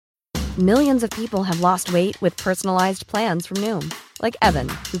Millions of people have lost weight with personalized plans from Noom. Like Evan,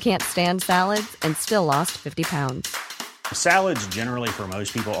 who can't stand salads and still lost 50 pounds. Salads generally for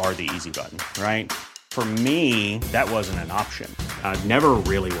most people are the easy button, right? For me, that wasn't an option. I never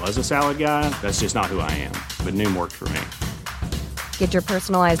really was a salad guy. That's just not who I am. But Noom worked for me. Get your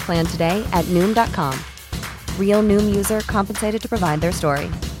personalized plan today at Noom.com. Real Noom user compensated to provide their story.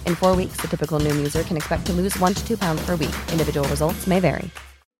 In 4 weeks, the typical Noom user can expect to lose 1 to 2 pounds per week. Individual results may vary.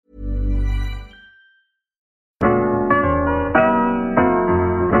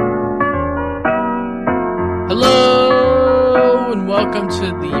 Hello and welcome to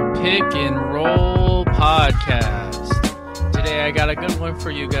the Pick and Roll podcast. Today I got a good one for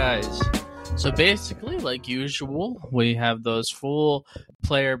you guys. So basically, like usual, we have those full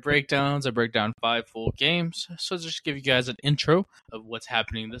player breakdowns. I break down 5 full games. So just give you guys an intro of what's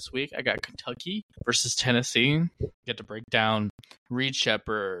happening this week. I got Kentucky versus Tennessee. Get to break down Reed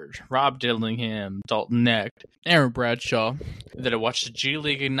Shepherd, Rob Dillingham, Dalton Knecht, Aaron Bradshaw. Then I watched the G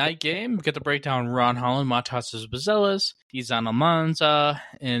League Ignite game. Get to break down Ron Holland, Matas Bazelas, Izan Almanza,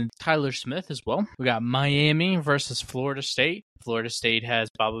 and Tyler Smith as well. We got Miami versus Florida State. Florida State has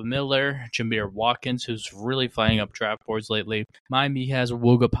Baba Miller, Jameer Watkins, who's really flying up draft boards lately. Miami has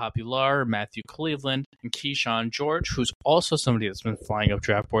Woga Popular, Matthew Cleveland, and Keyshawn George, who's also somebody that's been flying up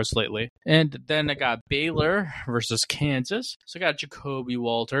draft boards lately. And then I got Baylor versus Kansas. So I got Jacoby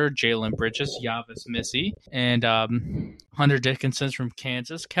Walter, Jalen Bridges, Yavis Missy, and Hunter Dickinson from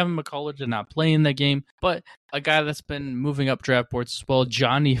Kansas. Kevin McCullough did not play in that game, but a guy that's been moving up draft boards as well,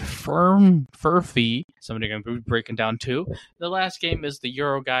 Johnny Furphy, somebody I'm going to be breaking down too. The last game is the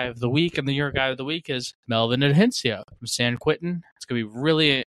Euro Guy of the Week, and the Euro Guy of the Week is Melvin Adhencia from San Quentin. It's going to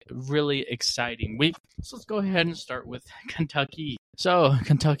be really exciting week. So let's go ahead and start with Kentucky. So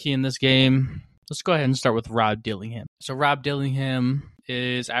Kentucky in this game, let's go ahead and start with Rob Dillingham. So Rob Dillingham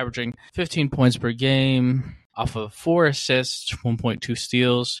is averaging 15 points per game, off of 4 assists, 1.2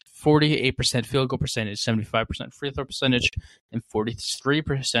 steals, 48% field goal percentage, 75% free throw percentage, and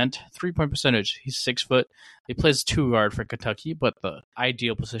 43% three-point percentage. He's 6 foot. He plays 2 guard for Kentucky, but the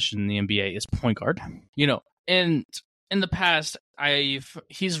ideal position in the NBA is point guard. You know, and in the past,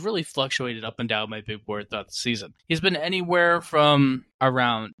 he's really fluctuated up and down my big board throughout the season. He's been anywhere from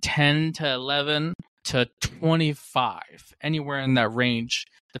around 10 to 11 to 25, anywhere in that range,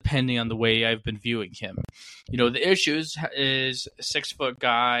 depending on the way I've been viewing him. You know, the issues is a 6 foot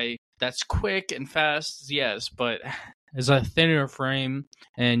guy that's quick and fast, yes, but is a thinner frame,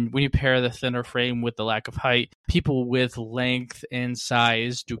 and when you pair the thinner frame with the lack of height, people with length and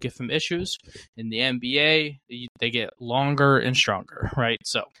size do give him issues. In the NBA, they get longer and stronger, right?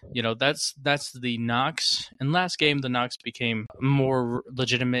 So, you know, that's the knocks. And last game, the knocks became more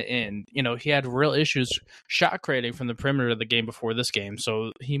legitimate, and, you know, he had real issues shot creating from the perimeter of the game before this game.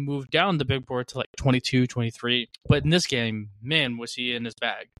 So he moved down the big board to like 22, 23. But in this game, man, was he in his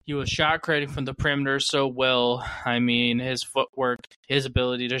bag. He was shot creating from the perimeter so well. I mean, his footwork, his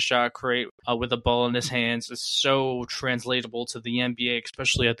ability to shot create with the ball in his hands is so translatable to the NBA,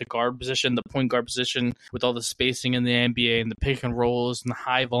 especially at the guard position, the point guard position, with all the spacing in the NBA and the pick and rolls and the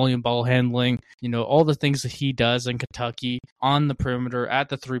high volume ball handling. You know, all the things that he does in Kentucky on the perimeter, at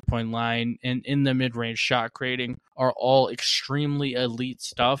the 3-point line, and in the mid-range shot creating are all extremely elite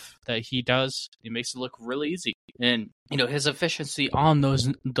stuff that he does. It makes it look really easy. And, you know, his efficiency on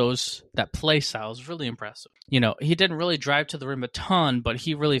that play style is really impressive. You know, he didn't really drive to the rim a ton, but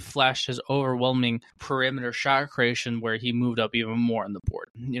he really flashed his overwhelming perimeter shot creation where he moved up even more on the board.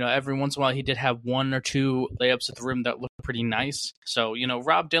 You know, every once in a while he did have 1 or 2 layups at the rim that looked pretty nice. So, you know,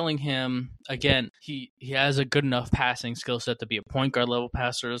 Rob Dillingham, again, he has a good enough passing skill set to be a point guard level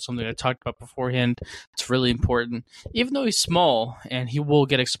passer. That's something I talked about beforehand. It's really important. Even though he's small and he will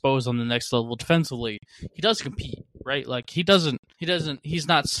get exposed on the next level defensively, he does compete, right? Like he's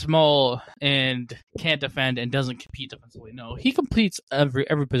not small and can't defend and doesn't compete defensively. No, he competes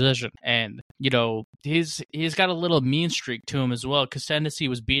every position. And, you know, he's got a little mean streak to him as well, because Tennessee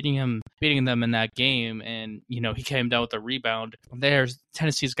was beating them in that game, and, you know, he came down with a rebound.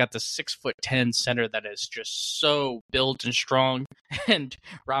 Tennessee's got the 6'10" center that is just so built and strong, and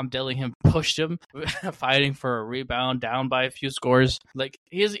Rob Dillingham pushed him, fighting for a rebound, down by a few scores. Like,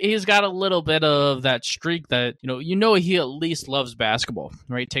 he's got a little bit of that streak that, you know he at least loves basketball,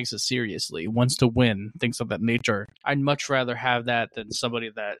 right? Takes it seriously, wants to win, things of that nature. I'd much rather have that than somebody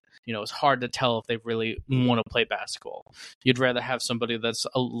that, you know, it's hard to tell if they really want to play basketball. You'd rather have somebody that's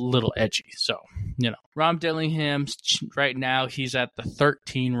a little edgy. So, you know, Rob Dillingham, right now, he's at the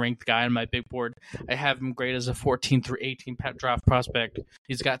 13 ranked guy on my big board. I have him graded as a 14 through 18 draft prospect.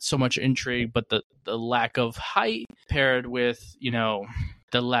 He's got so much intrigue, but the lack of height paired with, you know,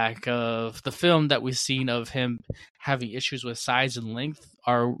 the lack of the film that we've seen of him having issues with size and length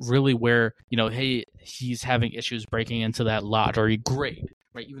are really where, hey, he's having issues breaking into that lottery grade.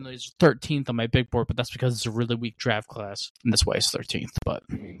 Right, even though he's 13th on my big board, but that's because it's a really weak draft class, and that's why he's 13th. But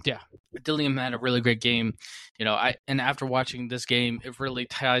yeah, Dillian had a really great game. And after watching this game, it really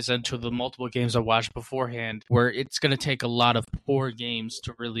ties into the multiple games I watched beforehand, where it's going to take a lot of poor games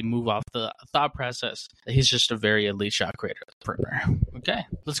to really move off the thought process. He's just a very elite shot creator at the perimeter. Okay,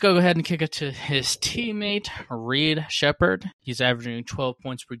 let's go ahead and kick it to his teammate, Reed Shepard. He's averaging 12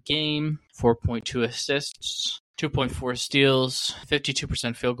 points per game, 4.2 assists, 2.4 steals,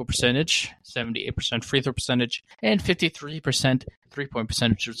 52% field goal percentage, 78% free throw percentage, and 53% three-point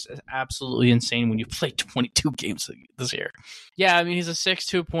percentage, which is absolutely insane when you play 22 games this year. Yeah, I mean, he's a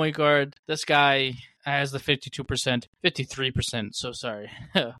 6'2 point guard. This guy has the 53%, so sorry.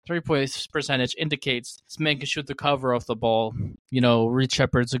 3-point percentage indicates this man can shoot the cover off the ball. Reed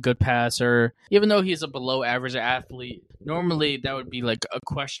Shepard's a good passer. Even though he's a below average athlete, normally that would be like a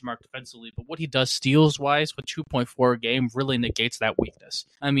question mark defensively, but what he does steals-wise with 2.4 a game really negates that weakness.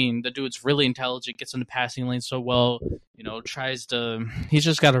 I mean, the dude's really intelligent, gets in the passing lane so well, he's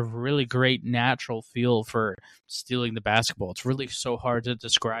just got a really great natural feel for stealing the basketball. It's really so hard to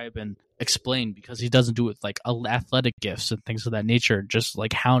describe and explain because he doesn't do it with like athletic gifts and things of that nature, just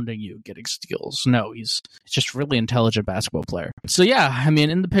like hounding you, getting steals. No, he's just really intelligent basketball player. So yeah, I mean,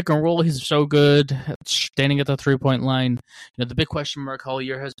 in the pick and roll, he's so good, standing at the 3-point line. The big question mark all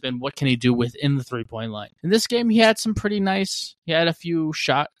year has been what can he do within the 3-point line. In this game, he had a few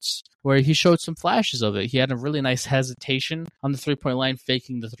shots where he showed some flashes of it. He had a really nice hesitation on the 3-point line,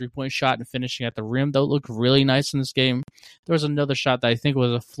 faking the 3-point shot and finishing at the rim. That looked really nice in this game. There was another shot that I think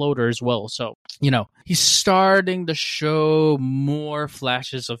was a floater as well. So, he's starting to show more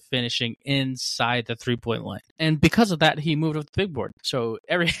flashes of finishing inside the 3-point line. And because of that, he moved up the big board. So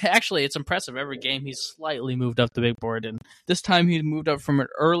it's impressive. Every game he's slightly moved up the big board. And this time he moved up from an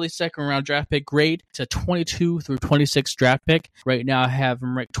early second round draft pick grade to 22 through 26 draft pick. Right now I have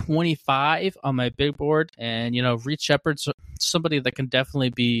him ranked 25 on my big board. And, Reed Shepard's somebody that can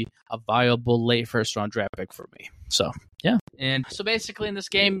definitely be a viable late first round draft pick for me. So, yeah. And so basically in this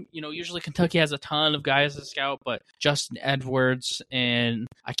game, usually Kentucky has a ton of guys to scout, but Justin Edwards and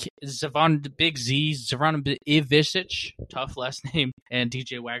Zoran Ivisic, tough last name, and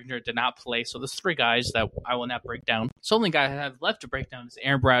DJ Wagner did not play. So there's 3 guys that I will not break down. So the only guy I have left to break down is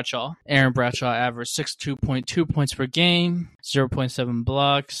Aaron Bradshaw. Aaron Bradshaw averaged 62.2 points per game, 0.7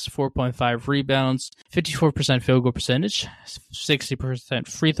 blocks, 4.5 rebounds, 54% field goal percentage, 60%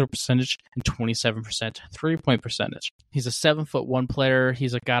 free throw percentage, and 27% three-point percentage. He's a 7'1" player.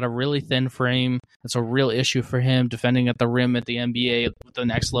 He's got a really thin frame. That's a real issue for him. Defending at the rim at the NBA with the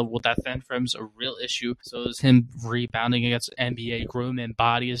next level with that thin frame is a real issue. So is him rebounding against NBA grown-men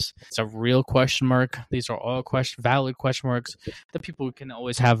bodies. It's a real question mark. These are all valid question marks that people can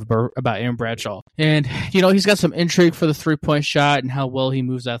always have about Aaron Bradshaw. And, he's got some intrigue for the three-point shot and how well he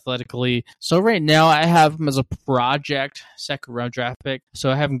moves athletically. So right now I have him as a project second-round draft pick. So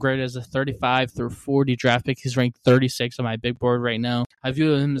I have him graded as a 35 through 40 draft pick. He's ranked 36 on my big board right now. I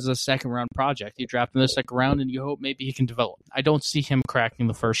view him as a second-round project. You draft him in the second round, and you hope maybe he can develop. I don't see him cracking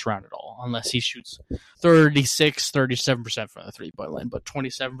the first round at all, unless he shoots 37% from the three-point line. But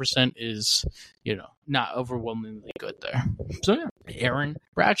 27% is, not overwhelmingly good there. So, yeah, Aaron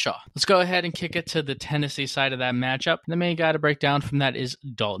Bradshaw. Let's go ahead and kick it to the Tennessee side of that matchup. The main guy to break down from that is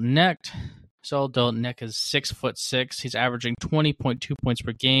Dalton Knecht. So Dalton Knecht is 6'6". He's averaging 20.2 points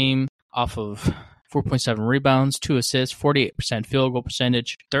per game off of 4.7 rebounds, 2 assists, 48% field goal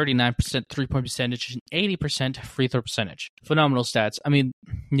percentage, 39% three-point percentage, and 80% free throw percentage. Phenomenal stats. I mean,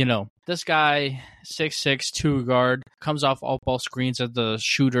 this guy, 6'6", 2 guard, comes off all-ball screens as the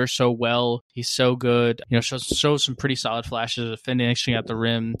shooter so well. He's so good. Shows some pretty solid flashes of finishing at the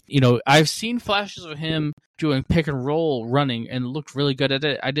rim. I've seen flashes of him doing pick and roll running and looked really good at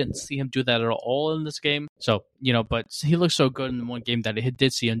it. I didn't see him do that at all in this game. So, but he looked so good in the one game that I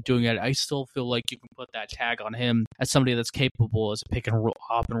did see him doing it. I still feel like you can put that tag on him as somebody that's capable as a pick and roll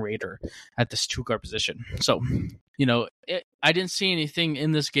operator at this 2-guard position. So, I didn't see anything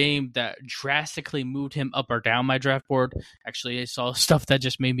in this game that drastically moved him up or down my draft board. Actually, I saw stuff that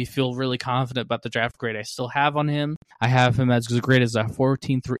just made me feel really confident about the draft grade I still have on him. I have him as great as a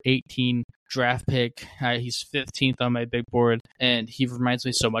 14 through 18 draft pick. He's 15th on my big board, and he reminds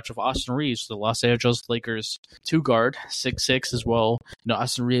me so much of Austin Reeves, the Los Angeles Lakers 2 guard, 6'6" as well.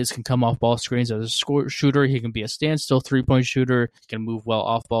 Austin Reeves can come off ball screens as a shooter. He can be a standstill 3-point shooter. He can move well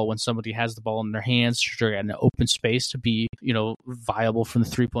off ball when somebody has the ball in their hands, sure, at an open space to be, viable from the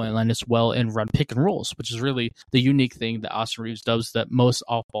 3-point line as well, and run pick and rolls, which is really the unique thing that Austin Reeves does that most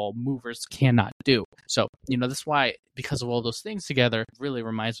off ball movers cannot do. So, that's why, because of all those things together, it really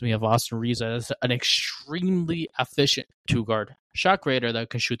reminds me of Austin Reeves as an extremely efficient 2-guard shot creator that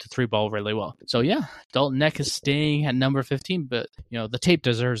can shoot the 3-ball really well. So yeah, Dalton Eck is staying at number 15, but the tape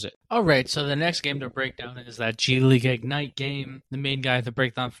deserves it. All right, so the next game to break down is that G League Ignite game. The main guy to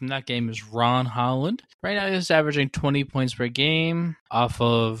break down from that game is Ron Holland. Right now he's averaging 20 points per game off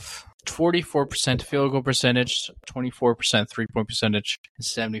of 44% field goal percentage, 24% 3-point percentage, and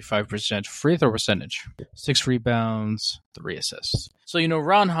 75% free throw percentage. 6 rebounds, 3 assists. So,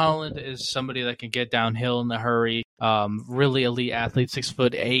 Ron Holland is somebody that can get downhill in a hurry. Really elite athlete,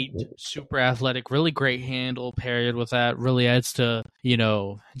 6'8", super athletic, really great handle paired with that. Really adds to,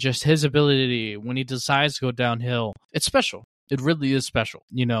 just his ability when he decides to go downhill. It's special. It really is special.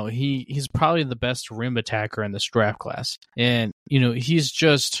 He's probably the best rim attacker in this draft class. And, he's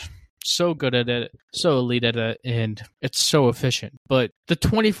just so good at it, so elite at it, and it's so efficient. But the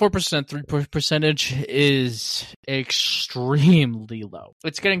 24% three-point percentage is extremely low.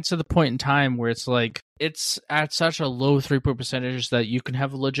 It's getting to the point in time where it's like, it's at such a low 3-point percentage that you can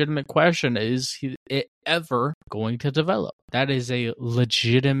have a legitimate question, is it ever going to develop? That is a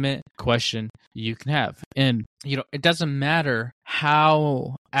legitimate question you can have. And, it doesn't matter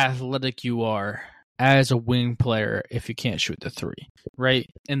how athletic you are as a wing player if you can't shoot the 3, right?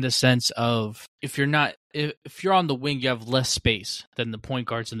 In the sense of, if you're on the wing, you have less space than the point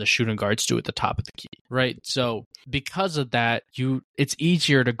guards and the shooting guards do at the top of the key, right? So because of that, it's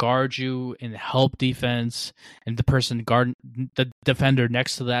easier to guard you and help defense, and the defender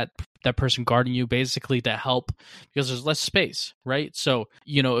next to that person guarding you basically to help, because there's less space, right? So,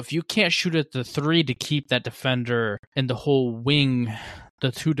 if you can't shoot at the 3 to keep that defender and the whole wing,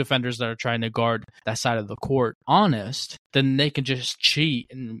 the 2 defenders that are trying to guard that side of the court, honest, then they can just cheat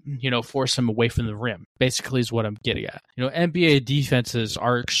and, force them away from the rim, basically is what I'm getting at. NBA defenses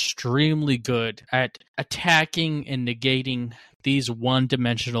are extremely good at attacking and negating these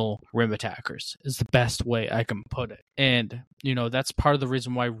one-dimensional rim attackers, is the best way I can put it. And, that's part of the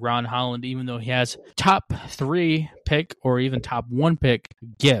reason why Ron Holland, even though he has top 3 pick or even top 1 pick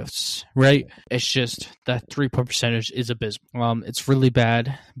gifts, right? It's just that 3-point percentage is abysmal. It's really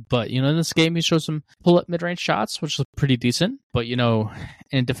bad. But, in this game, he showed some pull-up mid-range shots, which look pretty decent. But,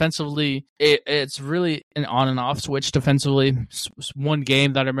 and defensively, it's really an on and off switch defensively. One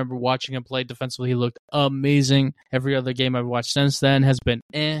game that I remember watching him play defensively, he looked amazing. Every other game I've watched since then has been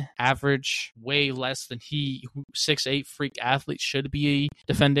average, way less than 6'8" freak athlete should be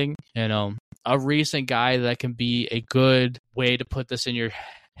defending. A recent guy that can be a good way to put this in your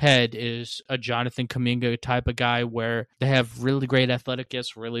head is a Jonathan Kuminga type of guy, where they have really great athletic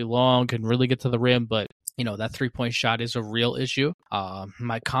gifts, really long, can really get to the rim, but that 3-point shot is a real issue.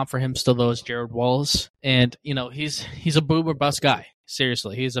 My comp for him still, though, is Jared Wallace. And, he's a boomer bust guy.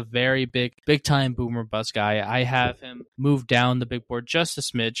 Seriously, he's a very big time boomer bust guy. I have him move down the big board just a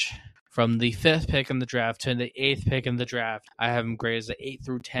smidge. From the 5th pick in the draft to the 8th pick in the draft, I have him graded as an 8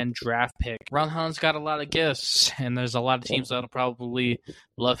 through 10 draft pick. Ron Holland's got a lot of gifts, and there's a lot of teams that'll probably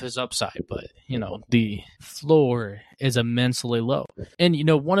love his upside, but, the floor is immensely low. And,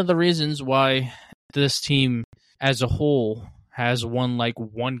 one of the reasons why this team as a whole has won like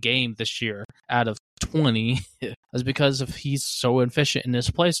 1 game this year out of 20 is because he's so efficient in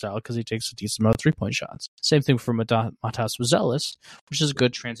his play style, because he takes a decent amount of 3-point shots. Same thing for Matas Buzelis, which is a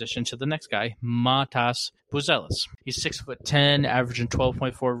good transition to the next guy, Matas Buzelis. He's 6'10", averaging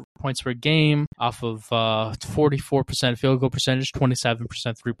 12.4 points per game off of 44% field goal percentage, 27%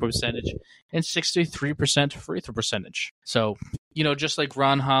 3-point percentage, and 63% free throw percentage. So, just like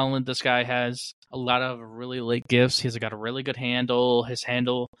Ron Holland, this guy has a lot of really late gifts. He's got a really good handle. His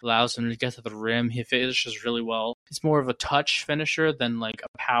handle allows him to get to the rim. He finishes really well. He's more of a touch finisher than like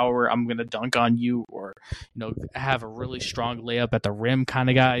a power, I'm going to dunk on you, or, have a really strong layup at the rim kind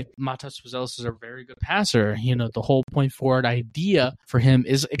of guy. Matas Buzelis is a very good passer. The whole point forward idea for him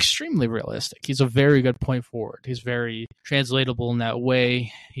is extremely realistic. He's a very good point forward. He's very translatable in that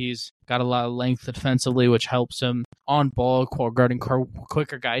way. He's got a lot of length defensively, which helps him on ball guarding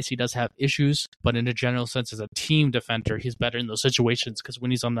quicker guys. He does have issues, but in a general sense, as a team defender, he's better in those situations, because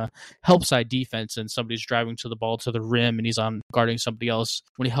when he's on the help side defense and somebody's driving to the ball to the rim and he's on guarding somebody else,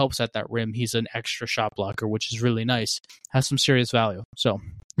 when he helps at that rim, he's an extra shot blocker, which is really nice. Has some serious value. So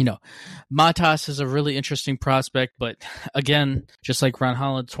Matas is a really interesting prospect, but again, just like Ron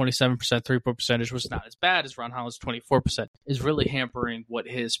Holland's 27% three-point percentage was not as bad as Ron Holland's 24%, is really hampering what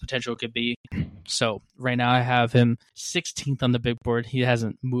his potential could be. So right now I have him 16th on the big board. He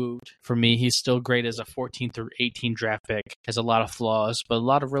hasn't moved for me. He's still great as a 14 through 18 draft pick. Has a lot of flaws, but a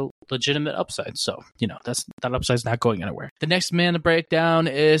lot of real legitimate upside. So, that upside's not going anywhere. The next man to break down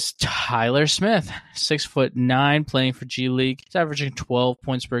is Tyler Smith, 6'9", playing for G League. He's averaging 12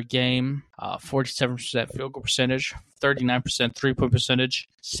 points per game, 47% field goal percentage, 39% three-point percentage,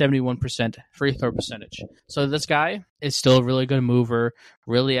 71% free throw percentage. So this guy is still a really good mover,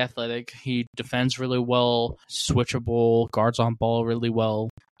 really athletic. He defends really well, switchable, guards on ball really well.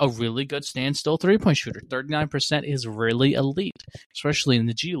 A really good standstill three-point shooter. 39% is really elite, especially in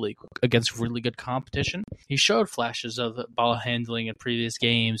the G League against really good competition. He showed flashes of ball handling in previous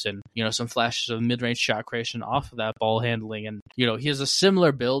games and, some flashes of mid-range shot creation off of that ball handling. And, he has a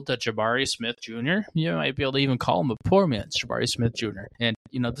similar build to Jabari Smith Jr. You might be able to even call him a poor man's Jabari Smith Jr. And,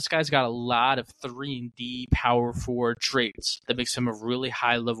 this guy's got a lot of 3-and-D power forward traits that makes him a really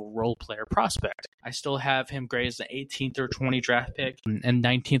high-level role player prospect. I still have him graded as an 18th or 20 draft pick and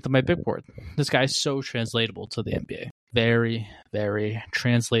 19th on my big board. This guy's so translatable to the NBA. Very, very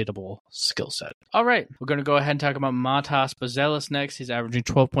translatable skill set. All right, we're going to go ahead and talk about Matas Buzelis next. He's averaging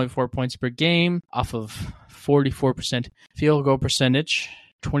 12.4 points per game off of 44% field goal percentage.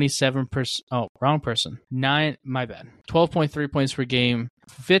 27%. Oh, wrong person. 12.3 points per game,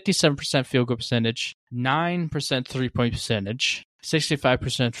 57% field goal percentage, 9% three-point percentage,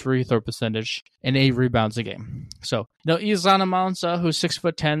 65% free throw percentage, and 8 rebounds a game. So, Izana Mansa, who's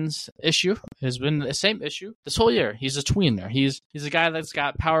 6'10's issue, has been the same issue this whole year. He's a tweener. He's a guy that's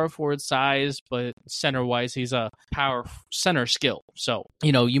got power forward size, but center-wise, he's a power center skill. So,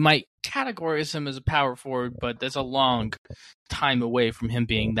 you might categorize him as a power forward, but there's a long time away from him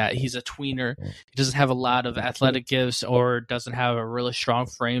being that. He's a tweener. He doesn't have a lot of athletic gifts or doesn't have a really strong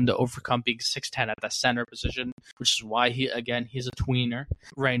frame to overcome being 6'10 at the center position, which is why he's a tweener.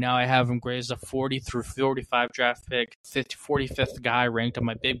 Right now I have him graded as a 40 through 45 draft pick, 45th guy ranked on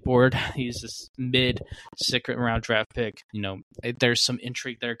my big board. He's this mid second round draft pick. There's some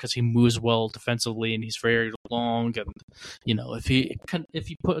intrigue there because he moves well defensively and he's very long, and if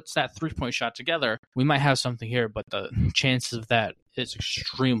he puts that 3-point shot together, we might have something here, but the chances of that is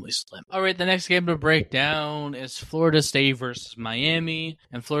extremely slim. All right, the next game to break down is Florida State versus Miami,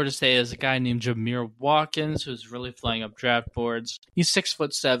 and Florida State is a guy named Jameer Watkins who's really flying up draft boards. He's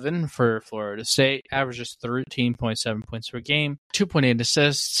 6'7" for Florida State, averages 13.7 points per game, 2.8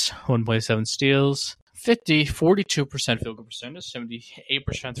 assists, 1.7 steals, 42% field goal percentage,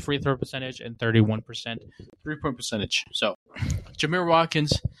 78% free throw percentage, and 31% three-point percentage. So, Jameer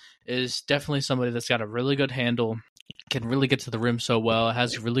Watkins is definitely somebody that's got a really good handle, can really get to the rim so well,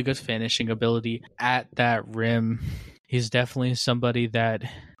 has really good finishing ability at that rim. He's definitely somebody that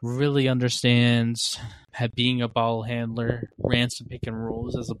really understands being a ball handler, ran some pick and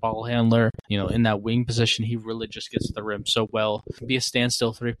rolls as a ball handler. In that wing position, he really just gets to the rim so well. Be a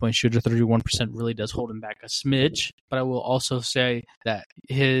standstill three-point shooter, 31% really does hold him back a smidge. But I will also say that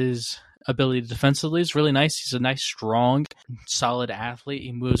his ability defensively is really nice. He's a nice, strong, solid athlete.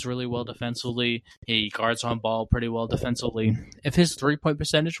 He moves really well defensively. He guards on ball pretty well defensively. If his three-point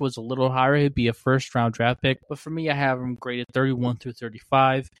percentage was a little higher, he'd be a first-round draft pick. But for me, I have him graded 31 through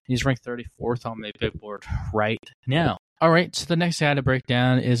 35. He's ranked 34th on my big board right now. All right, so the next guy to break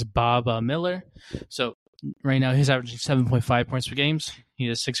down is Bob Miller. So right now, he's averaging 7.5 points per game. He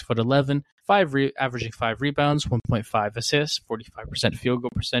is 6'11", averaging 5 rebounds, 1.5 assists, 45% field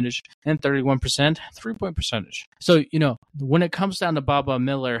goal percentage, and 31% three-point percentage. So, when it comes down to Baba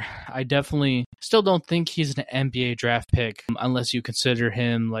Miller, I definitely still don't think he's an NBA draft pick unless you consider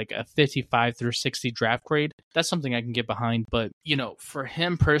him like a 55 through 60 draft grade. That's something I can get behind. But, for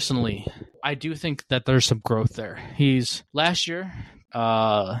him personally, I do think that there's some growth there. Last year,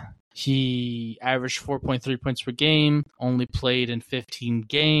 he averaged 4.3 points per game, only played in 15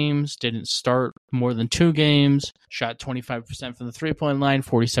 games, didn't start more than 2 games, shot 25% from the three-point line,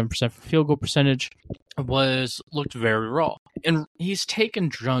 47% for field goal percentage, looked very raw. And he's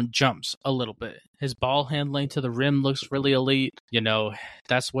taken jumps a little bit. His ball handling to the rim looks really elite.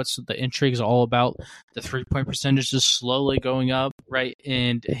 That's what the intrigue is all about. The three-point percentage is slowly going up, right?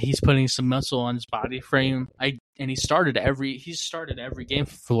 And he's putting some muscle on his body frame. And he's started every game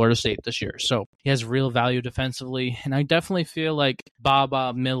for Florida State this year. So he has real value defensively. And I definitely feel like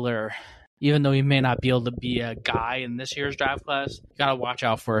Baba Miller, even though he may not be able to be a guy in this year's draft class, you got to watch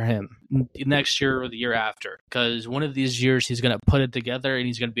out for him next year or the year after. Because one of these years he's going to put it together and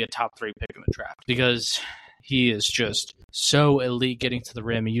he's going to be a top 3 pick in the draft. Because He is just so elite getting to the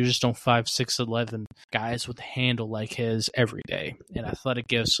rim, and you just don't 5'6", 11" guys with a handle like his every day and athletic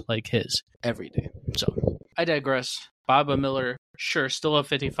gifts like his every day. So I digress. Baba Miller, sure, still a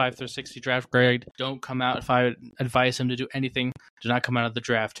 55 through 60 draft grade. Don't come out. If I advise him to do anything, do not come out of the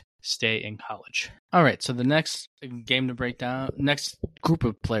draft. Stay in college. All right, so the next game to break down, next group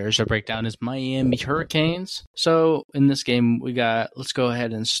of players to break down is Miami Hurricanes. So in this game, let's go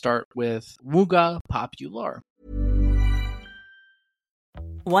ahead and start with Wuga Popular.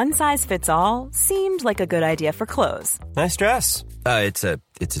 One size fits all seemed like a good idea for clothes. Nice dress. It's a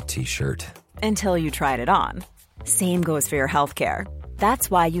t-shirt. Until you tried it on. Same goes for your healthcare. That's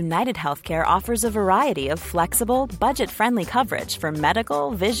why United Healthcare offers a variety of flexible, budget-friendly coverage for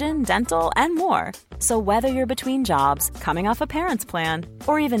medical, vision, dental, and more. So whether you're between jobs, coming off a parent's plan,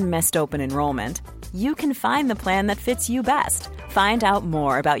 or even missed open enrollment, you can find the plan that fits you best. Find out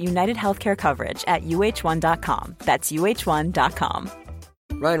more about United Healthcare coverage at uh1.com. That's uh1.com.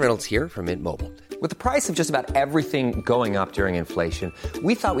 Ryan Reynolds here from Mint Mobile. With the price of just about everything going up during inflation,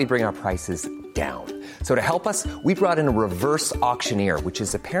 we thought we'd bring our prices down. So to help us, we brought in a reverse auctioneer, which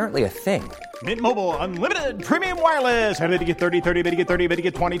is apparently a thing. Mint Mobile Unlimited Premium Wireless. How to get 30, 30, bit to get 30, bit to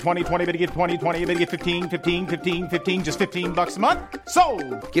get 20, 20, 20, bit to get 20, 20, bit to get 15, 15, 15, 15, just $15 a month?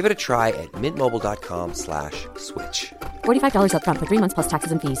 Sold! Give it a try at mintmobile.com/switch. $45 up front for 3 months plus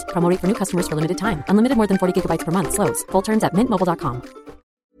taxes and fees. Promo rate for new customers for limited time. Unlimited more than 40 gigabytes per month. Slows full terms at mintmobile.com.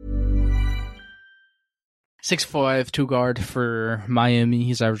 6'5", 2-guard for Miami.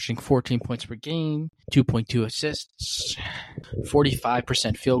 He's averaging 14 points per game, 2.2 assists,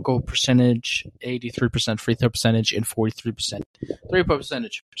 45% field goal percentage, 83% free throw percentage, and 43% three-point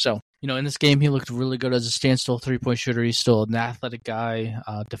percentage. So, in this game, he looked really good as a standstill three-point shooter. He's still an athletic guy,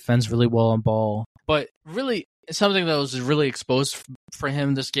 defends really well on ball. But really, something that was really exposed for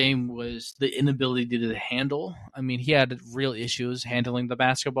him this game was the inability to handle. I mean, he had real issues handling the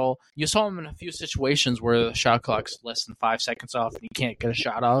basketball. You saw him in a few situations where the shot clock's less than 5 seconds off and he can't get a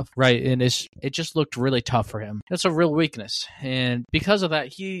shot off, right? And it just looked really tough for him. It's a real weakness. And because of that,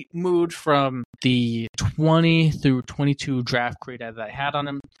 he moved from the 20 through 22 draft grade that I had on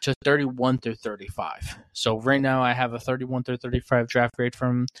him to 31 through 35. So right now I have a 31 through 35 draft grade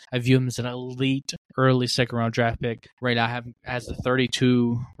from him. I view him as an elite early second round draft pick. Right now I have him as the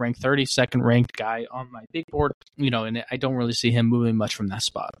 32nd ranked guy on my big board, and I don't really see him moving much from that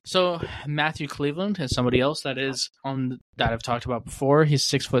spot. So Matthew Cleveland is somebody else that I've talked about before. He's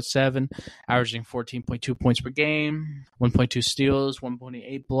 6'7", averaging 14.2 points per game, 1.2 steals,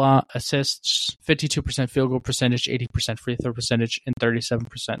 1.8 block assists, 52% field goal percentage, 80% free throw percentage, and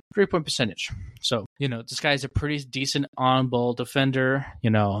 37% three-point percentage. So, this guy's a pretty decent on-ball defender.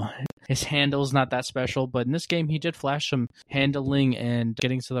 His handle's not that special, but in this game, he did flash some handling and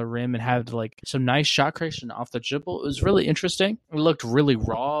getting to the rim and had some nice shot creation off the dribble. It was really interesting. It looked really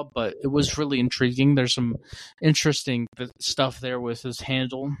raw, but it was really intriguing. There's some interesting stuff there with his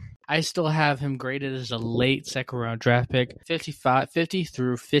handle. I still have him graded as a late second round draft pick, 50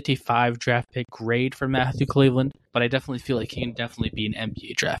 through 55 draft pick grade for Matthew Cleveland, but I definitely feel like he can definitely be an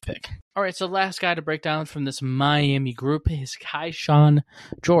NBA draft pick. All right, so last guy to break down from this Miami group is Keyshawn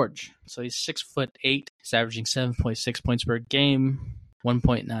George. So he's 6'8". He's averaging 7.6 points per game,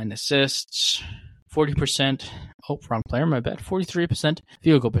 1.9 assists, 40%. Oh, wrong player, my bad. 43%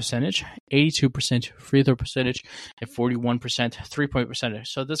 field goal percentage, 82% free throw percentage, and 41% three-point percentage.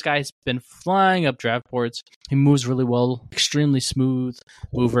 So this guy's been flying up draft boards. He moves really well, extremely smooth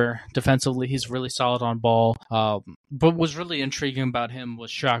mover. Defensively, he's really solid on ball. But what's really intriguing about him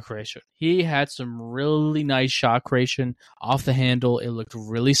was shot creation. He had some really nice shot creation off the handle. It looked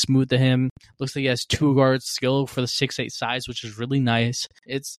really smooth to him. Looks like he has 2-guard skill for the 6'8" size, which is really nice.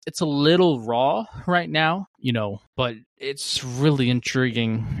 It's a little raw right now, but it's really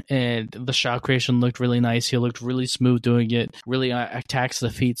intriguing, and the shot creation looked really nice. He looked really smooth doing it, really attacks the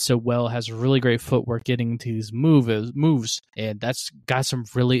feet so well, has really great footwork getting into his moves, and that's got some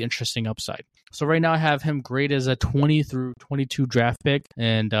really interesting upside. So right now I have him graded as a 20 through 22 draft pick,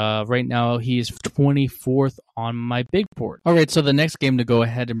 and right now he is 24th on my big board. All right, so the next game to go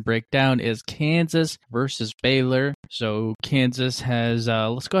ahead and break down is Kansas versus Baylor. So Kansas has,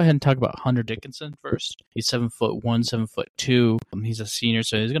 let's go ahead and talk about Hunter Dickinson first. He's 7'1", 7'2". He's a senior,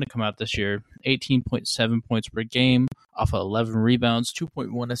 so he's going to come out this year 18.7 points per game off of 11 rebounds,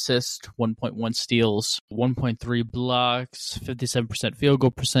 2.1 assists, 1.1 steals, 1.3 blocks, 57% field goal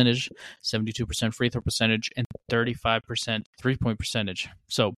percentage, 72% free throw percentage, and 35% three-point percentage.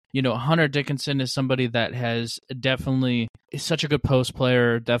 So, Hunter Dickinson is somebody that is such a good post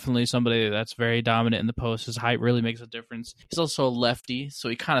player, definitely somebody that's very dominant in the post. His height really makes a difference. He's also a lefty, so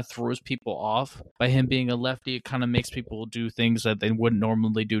he kind of throws people off. By him being a lefty, it kind of makes people do things that they wouldn't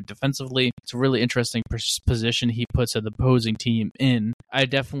normally do defensively. It's a really interesting position he puts the opposing team in. I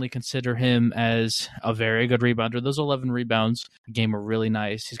definitely consider him as a very good rebounder. Those 11 rebounds a game are really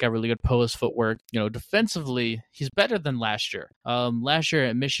nice. He's got really good post footwork. Defensively, he's better than last year. Last year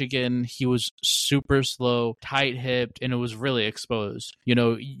at Michigan, he was super slow, tight-hipped, and it was really exposed.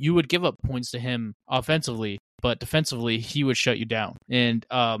 You would give up points to him offensively, but defensively, he would shut you down. And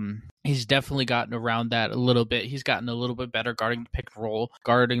he's definitely gotten around that a little bit. He's gotten a little bit better guarding the pick and roll,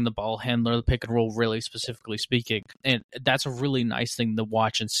 guarding the ball handler, the pick and roll, really specifically speaking. And that's a really nice thing to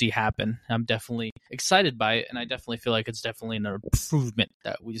watch and see happen. I'm definitely excited by it, and I definitely feel like it's definitely an improvement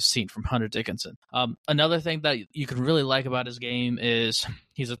that we've seen from Hunter Dickinson. Another thing that you can really like about his game is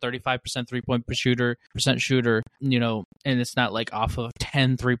he's a 35% three-point shooter, and it's not like off of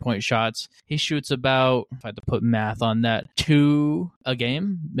 10 three-point shots. He shoots about, if I had to put math on that, 2 a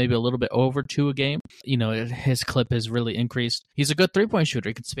game, maybe a little bit over 2 a game. His clip has really increased. He's a good three-point shooter.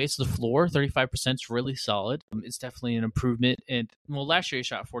 He can space the floor. 35% is really solid. It's definitely an improvement. And last year he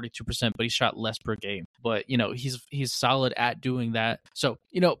shot 42%, but he shot less per game. But he's solid at doing that. So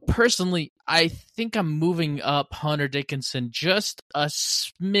personally, I think I'm moving up Hunter Dickinson just a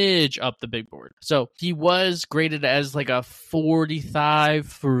smidge up the big board. So he was graded as like a 45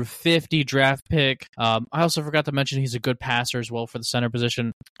 for 50 draft pick. I also forgot to mention he's a good passer as well for the center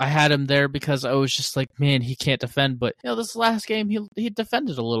position. I had him there because I was just like, man, he can't defend. But this last game he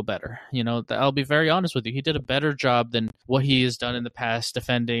defended a little better. I'll be very honest with you. He did a better job than what he has done in the past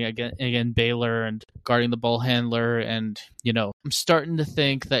defending again Baylor and guarding the ball handler. And I'm starting to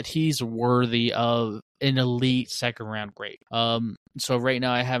think that he's worthy of an elite second round grade. So right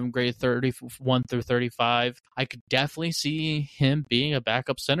now I have him graded 31 through 35. I could definitely see him being a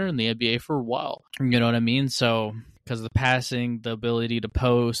backup center in the NBA for a while. You know what I mean? So because of the passing, the ability to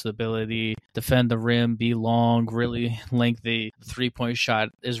post, the ability to defend the rim, be long, really lengthy, the three-point shot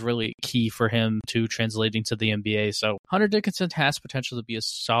is really key for him to translating to the NBA. So Hunter Dickinson has potential to be a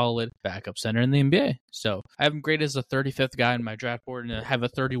solid backup center in the NBA. So I have him graded as a 35th guy in my draft board, and I have a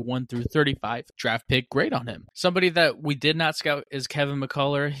 31 through 35 draft pick grade on him. Somebody that we did not scout is Kevin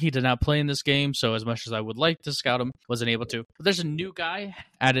McCullough. He did not play in this game, so as much as I would like to scout him, wasn't able to. But there's a new guy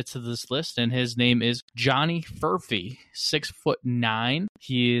added to this list, and his name is Johnny Furphy, 6'9".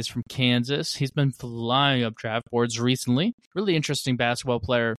 He is from Kansas. He's been flying up draft boards recently. Really interesting basketball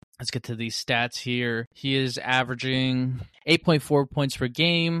player. Let's get to these stats here. He is averaging 8.4 points per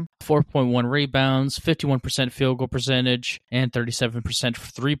game, 4.1 rebounds, 51% field goal percentage, and 37%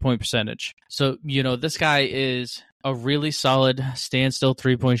 three-point percentage. So, this guy is a really solid standstill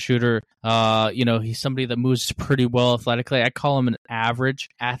three-point shooter. He's somebody that moves pretty well athletically. I call him an average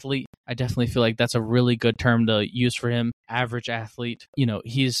athlete. I definitely feel like that's a really good term to use for him. Average athlete.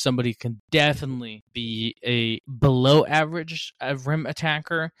 He's somebody who can definitely be a below average rim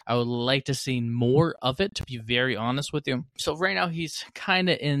attacker. I would like to see more of it, to be very honest with you. So right now he's kind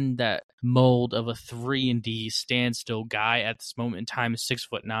of in that mold of a 3-and-D standstill guy at this moment in time,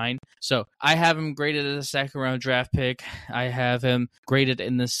 6'9". So I have him graded as a second round draft pick. I have him graded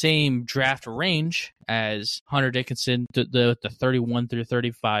in the same draft range as Hunter Dickinson, the 31 through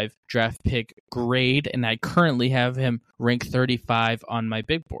 35 draft pick grade, and I currently have him ranked 35 on my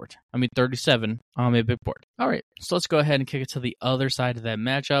big board. 37 on my big board. All right, so let's go ahead and kick it to the other side of that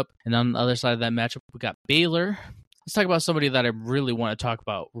matchup. And on the other side of that matchup, we got Baylor. Let's talk about somebody that I really want to talk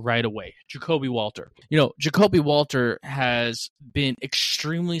about right away, Jacoby Walter. Jacoby Walter has been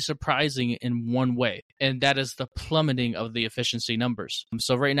extremely surprising in one way, and that is the plummeting of the efficiency numbers.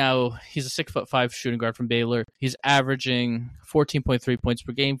 So right now, he's a 6'5" shooting guard from Baylor. He's averaging 14.3 points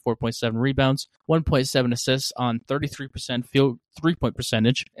per game, 4.7 rebounds, 1.7 assists on 33% field three-point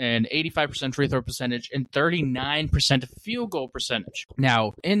percentage, and 85% free throw percentage, and 39% field goal percentage.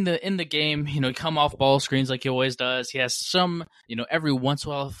 Now, in the game, he come off ball screens like he always does. He has some, every once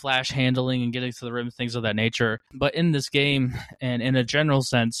in a while flash handling and getting to the rim, things of that nature. But in this game, and in a general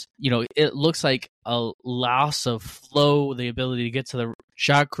sense, it looks like a loss of flow, the ability to get to the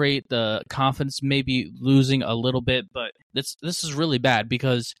shot crate, the confidence maybe losing a little bit, but this is really bad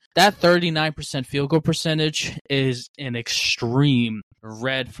because that 39% field goal percentage is an extreme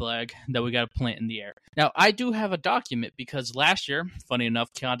red flag that we got to plant in the air. Now, I do have a document because last year, funny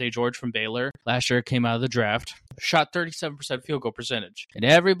enough, Keontae George from Baylor last year came out of the draft, shot 37% field goal percentage. And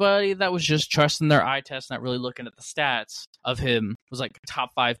everybody that was just trusting their eye test, not really looking at the stats of him, was like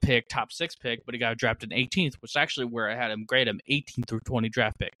top 5 pick, top 6 pick, but he got drafted in 18th, which is actually where I had him grade him, 18 through 20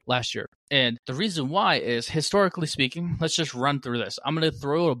 draft pick last year. And the reason why is, historically speaking, let's just run through this. I'm going to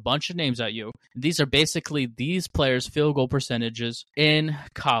throw a bunch of names at you. These are basically these players' field goal percentages in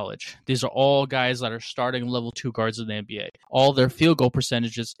college. These are all guys that are starting level 2 guards in the NBA. All their field goal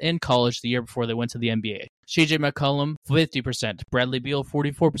percentages in college the year before they went to the NBA. CJ McCollum, 50%. Bradley Beal,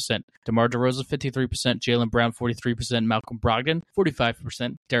 44%. DeMar DeRozan, 53%. Jaylen Brown, 43%. Malcolm Brogdon,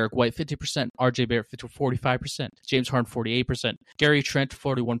 45%. Derek White, 50%. RJ Barrett, 45%. James Harden, 48%. Gary Trent,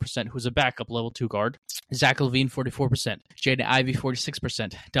 41%, who's a backup level 2 guard. Zach LaVine, 44%. Jaden Ivey,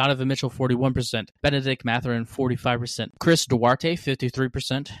 46%. Donovan Mitchell, 41%. Benedict Mathurin, 45%. Chris Duarte,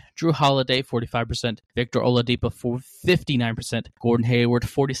 53%. Drew Holiday, 45%. Victor Oladipo, 59%. Gordon Hayward,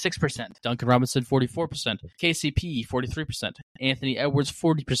 46%. Duncan Robinson, 44%. KCP, 43%. Anthony Edwards,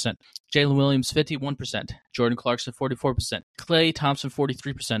 40%. Jalen Williams, 51%. Jordan Clarkson, 44%. Klay Thompson,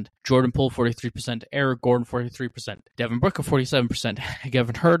 43%. Jordan Poole, 43%. Eric Gordon, 43%. Devin Booker, 47%.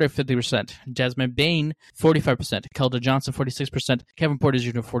 Kevin Huerter, 50%. Desmond Bane, 45%. Keldon Johnson, 46%. Kevin Porter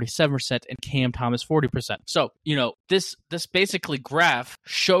Jr., 47%. And Cam Thomas, 40%. So, this basically graph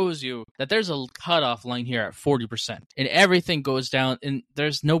shows you that there's a cutoff line here at 40%. And everything goes down, and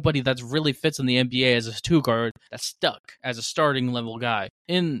there's nobody that really fits in the NBA as a 2 guard that's stuck as a starting level guy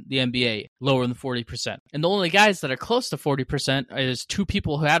in the NBA lower than 40%. And the only guys that are close to 40% is 2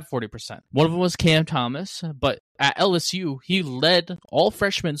 people who had 40%. One of them was Cam Thomas, but at LSU, he led all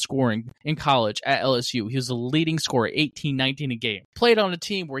freshmen scoring in college at LSU. He was the leading scorer, 18, 19 a game. Played on a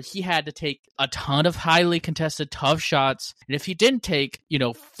team where he had to take a ton of highly contested, tough shots. And if he didn't take,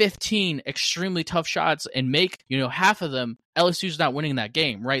 15 extremely tough shots and make, half of them, LSU's not winning that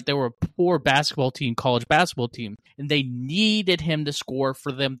game, right? They were a poor basketball team, college basketball team, and they needed him to score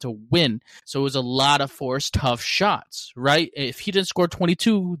for them to win. So it was a lot of forced, tough shots, right? If he didn't score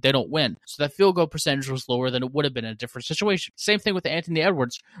 22, they don't win. So that field goal percentage was lower than it would have been in a different situation. Same thing with Anthony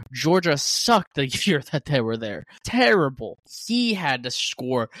Edwards. Georgia sucked the year that they were there. Terrible. He had to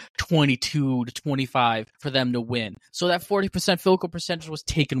score 22 to 25 for them to win. So that 40% field goal percentage was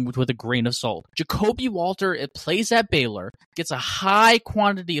taken with a grain of salt. Jacoby Walter, it plays at Baylor, gets a high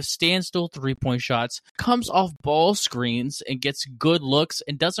quantity of standstill 3-point shots, comes off ball screens and gets good looks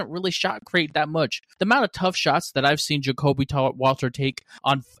and doesn't really shot create that much. The amount of tough shots that I've seen Jacoby Walter take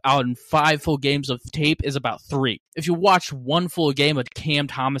on 5 full games of tape is about 3. If you watch 1 full game of Cam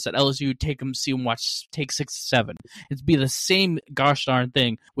Thomas at LSU, take 6 to 7. It'd be the same gosh darn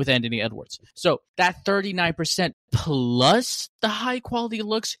thing with Anthony Edwards. So that 39% plus the high quality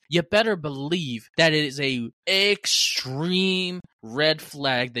looks, you better believe that it is a extreme red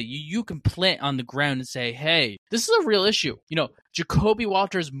flag that you can plant on the ground and say, hey, this is a real issue. Jacoby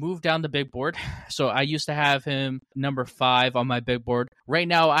Walters moved down the big board. So I used to have him number 5 on my big board. Right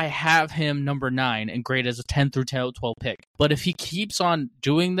now I have him number 9 and graded as a 10 through 12 pick. But if he keeps on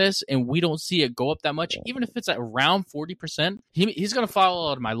doing this and we don't see it go up that much, even if it's at around 40%, he's going to fall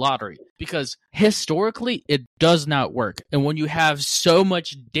out of my lottery because historically it does not work. And when you have so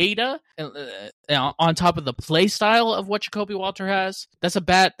much data on top of the play style of what Jacoby Walter has, that's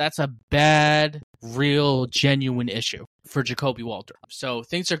a bad, real, genuine issue for Jacoby Walter. So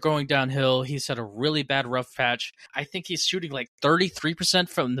things are going downhill. He's had a really bad rough patch. I think he's shooting like 33%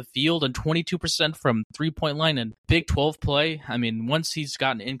 from the field and 22% from 3-point line in Big 12 play. I mean, once he's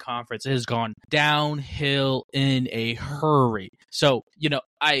gotten in conference, it has gone downhill in a hurry. So,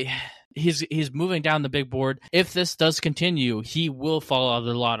 he's moving down the big board. If this does continue, he will fall out of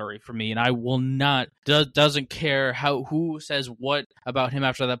the lottery for me, and I will not doesn't care who says what about him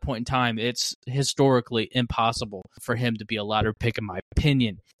after that point in time. It's historically impossible for him to be a lottery pick in my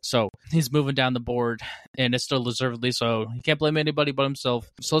opinion. So he's moving down the board, and it's still deservedly so. He can't blame anybody but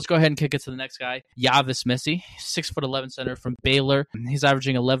himself. So let's go ahead and kick it to the next guy, Yavis Missy, 6'11" center from Baylor. He's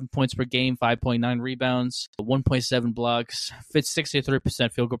averaging 11 points per game, 5.9 rebounds, 1.7 blocks,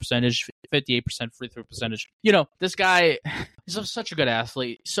 63% field goal percentage, 58% free throw percentage. This guy is such a good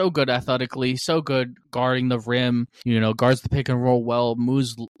athlete, so good athletically, so good guarding the rim, guards the pick and roll well,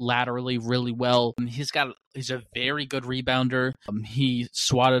 moves laterally really well. He's a very good rebounder. He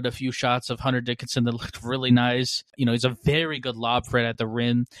swatted a few shots of Hunter Dickinson that looked really nice. He's a very good lob threat at the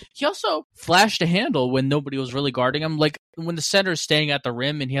rim. He also flashed a handle when nobody was really guarding him. Like when the center is staying at the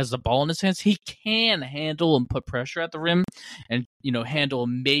rim and he has the ball in his hands, he can handle and put pressure at the rim and, handle,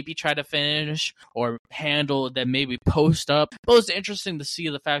 maybe try to finish, or handle that maybe post up. But it's interesting to see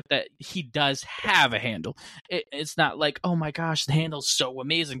the fact that he does have a handle. It's not like, oh my gosh, the handle's so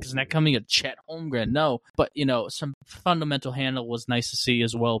amazing because not coming at Chet Holmgren. No, but some fundamental handle was nice to see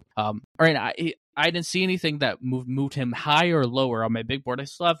as well. All right, I didn't see anything that moved him higher or lower on my big board. I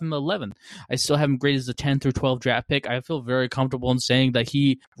still have him 11. I still have him graded as a 10 through 12 draft pick. I feel very comfortable in saying that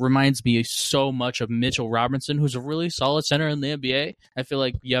he reminds me so much of Mitchell Robinson, who's a really solid center in the NBA. I feel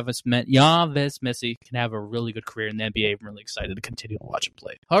like Yves Messi can have a really good career in the NBA. I'm really excited to continue to watch him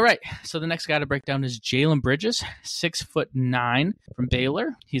play. All right, so the next guy to break down is Jalen Bridges, 6'9" from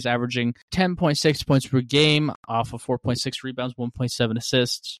Baylor. He's averaging 10.6 points per game off of 4.6 rebounds, 1.7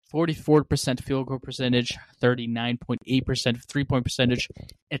 assists, 44% field goal percentage, 39.8% three-point percentage,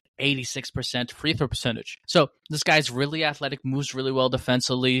 and 86% free throw percentage. So this guy's really athletic, moves really well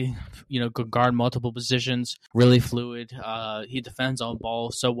defensively, could guard multiple positions, really fluid. He defends on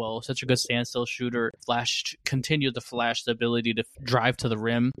ball so well, such a good standstill shooter, continued to flash the ability to drive to the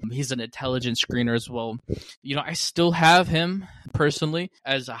rim. He's an intelligent screener as well. I still have him personally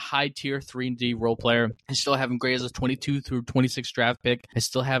as a high tier 3D role player. I still have him graded as a 22 through 26 draft pick. I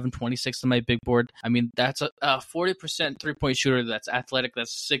still have him 26 on my big board. I mean, that's a 40% three-point shooter that's athletic,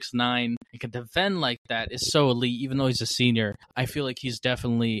 that's 6'9", and can defend like that is so elite. Even though he's a senior, I feel like he's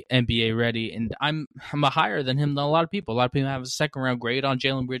definitely NBA ready, and I'm a higher than him than a lot of people. A lot of people have a second-round grade on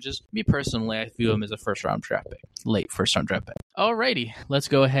Jalen Bridges. Me personally, I view him as a first-round draft pick, late first-round draft pick. Alrighty, let's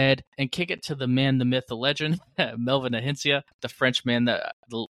go ahead and kick it to the man, the myth, the legend, Melvin Ahincia, the Frenchman that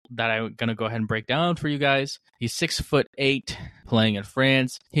I'm going to go ahead and break down for you guys. He's 6'8", playing in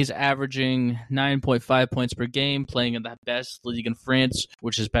France. He's averaging 9.5 points per game, playing in the best league in France,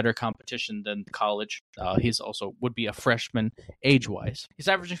 which is better competition than college. He's also would be a freshman age-wise. He's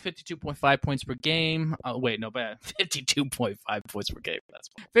averaging 52.5 points per game. 52.5 points per game. That's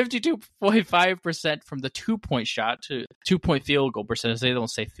 52.5% from the two-point shot to two-point field goal percentage. They don't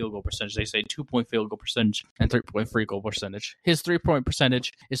say field goal percentage. They say two-point field goal percentage and three-point free goal percentage. His three-point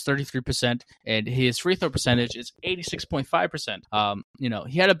percentage is 33%, and his free throw percentage is 86.5%.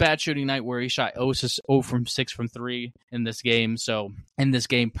 He had a bad shooting night where he shot 0 from 6 from 3 in this game. So in this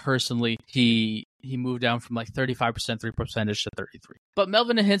game, personally, he moved down from like 35% three percentage to 33. But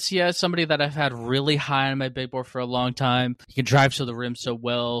Melvin Ahincia is somebody that I've had really high on my big board for a long time. He can drive to the rim so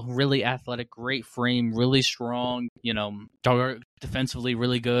well, really athletic, great frame, really strong, defensively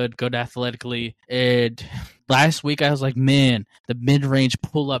really good athletically. And last week I was like, man, the mid-range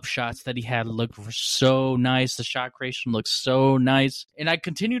pull-up shots that he had looked so nice. The shot creation looked so nice. And I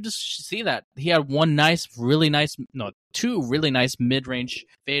continued to see that. He had two really nice mid-range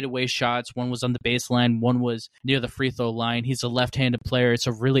fadeaway shots. One was on the baseline, one was near the free throw line. He's a left-handed player. It's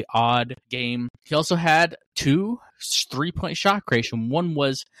a really odd game. He also had 2 3-point shot creation. One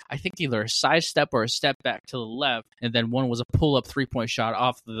was, I think, either a side step or a step back to the left, and then one was a pull-up 3-point shot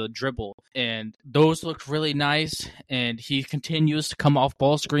off the dribble. And those looked really nice, and he continues to come off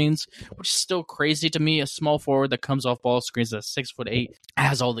ball screens, which is still crazy to me. A small forward that comes off ball screens at 6'8",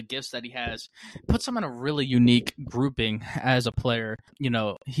 has all the gifts that he has, puts him in a really unique grouping as a player.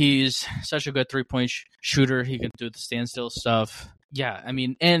 He's such a good 3-point shooter. He can do the standstill stuff. Yeah, I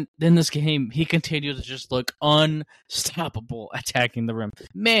mean, and in this game, he continued to just look unstoppable attacking the rim.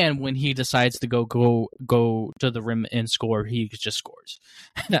 Man, when he decides to go to the rim and score, he just scores.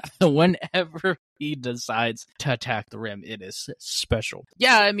 Whenever he decides to attack the rim, it is special.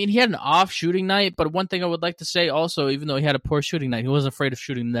 Yeah, I mean, he had an off shooting night, but one thing I would like to say also, even though he had a poor shooting night, he wasn't afraid of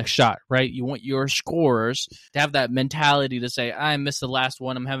shooting the next shot, right? You want your scorers to have that mentality to say, I missed the last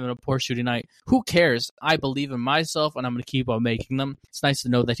one, I'm having a poor shooting night. Who cares? I believe in myself, and I'm going to keep on making them. It's nice to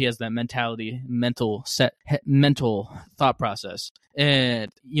know that he has that mentality, mental thought process. And,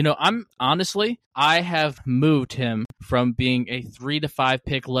 I have moved him from being a 3 to 5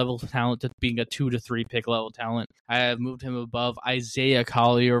 pick level talent to being a 2 to 3 pick level talent. I have moved him above Isaiah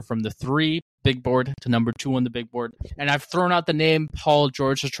Collier from the 3 big board to number 2 on the big board. And I've thrown out the name Paul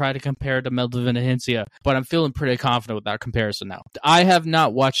George to try to compare to Melvin Ahincia, but I'm feeling pretty confident with that comparison now. I have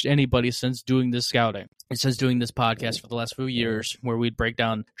not watched anybody since doing this scouting. It says doing this podcast for the last few years where we'd break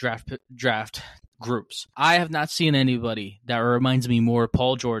down draft groups. I have not seen anybody that reminds me more of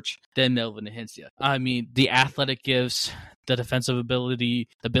Paul George than Melvin Ahincia. I mean, the athletic gifts, the defensive ability,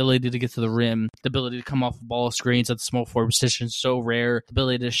 the ability to get to the rim, the ability to come off ball screens at the small forward position, so rare, the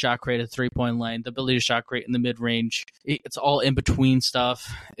ability to shot create at 3-point line, the ability to shot create in the mid-range. It's all in between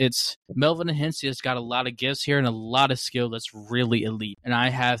stuff. It's Melvin Hencia's got a lot of gifts here and a lot of skill that's really elite. And I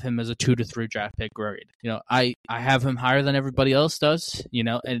have him as a 2 to 3 draft pick grade. I have him higher than everybody else does,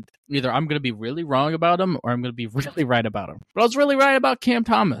 and either I'm going to be really wrong about him or I'm going to be really right about him. But I was really right about Cam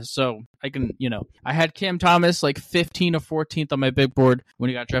Thomas. So I can, I had Cam Thomas like 15 or 14th on my big board when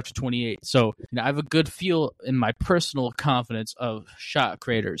he got drafted 28. So I have a good feel in my personal confidence of shot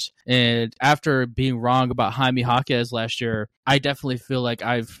creators. And after being wrong about Jaime Jaquez last year, I definitely feel like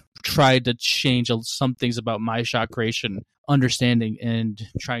I've tried to change some things about my shot creation understanding and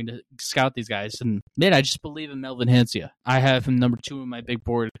trying to scout these guys. And man, I just believe in Melvin Hencia. I have him number 2 in my big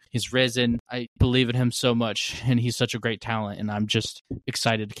board. He's risen. I believe in him so much, and he's such a great talent, and I'm just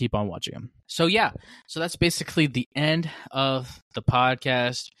excited to keep on watching him. So yeah, so that's basically the end of the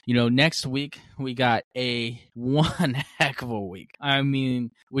podcast. Next week we got one heck of a week. I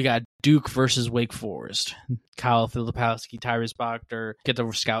mean, we got Duke versus Wake Forest. Kyle Filipowski, Tyrese Bachner, get the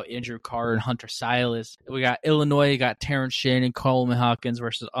scout Andrew Carr and Hunter Silas. We got Illinois, got Terrence Shannon, Coleman Hawkins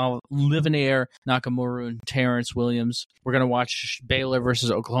versus Livinair, Nakamura, and Terrence Williams. We're going to watch Baylor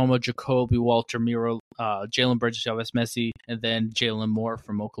versus Oklahoma, Jacoby Walter Miro, Jalen Bridges, Chavez Messi, and then Jalen Moore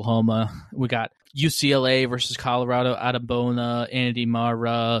from Oklahoma. We got UCLA versus Colorado, Adabona, Andy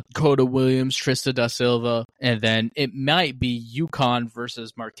Mara, Coda Williams, Trista da Silva, and then it might be UConn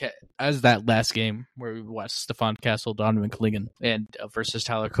versus Marquette as that last game where we watched Stephon Castle, Donovan Clingan, and versus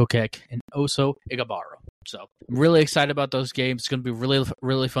Tyler Kokek and Oso Igabaro. So I'm really excited about those games. It's going to be really,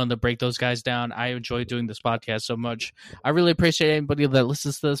 really fun to break those guys down. I enjoy doing this podcast so much. I really appreciate anybody that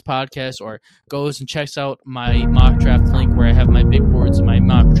listens to this podcast or goes and checks out my mock draft link where I have my big boards and my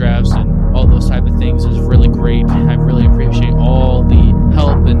mock drafts and all those type of things. Is really great. I really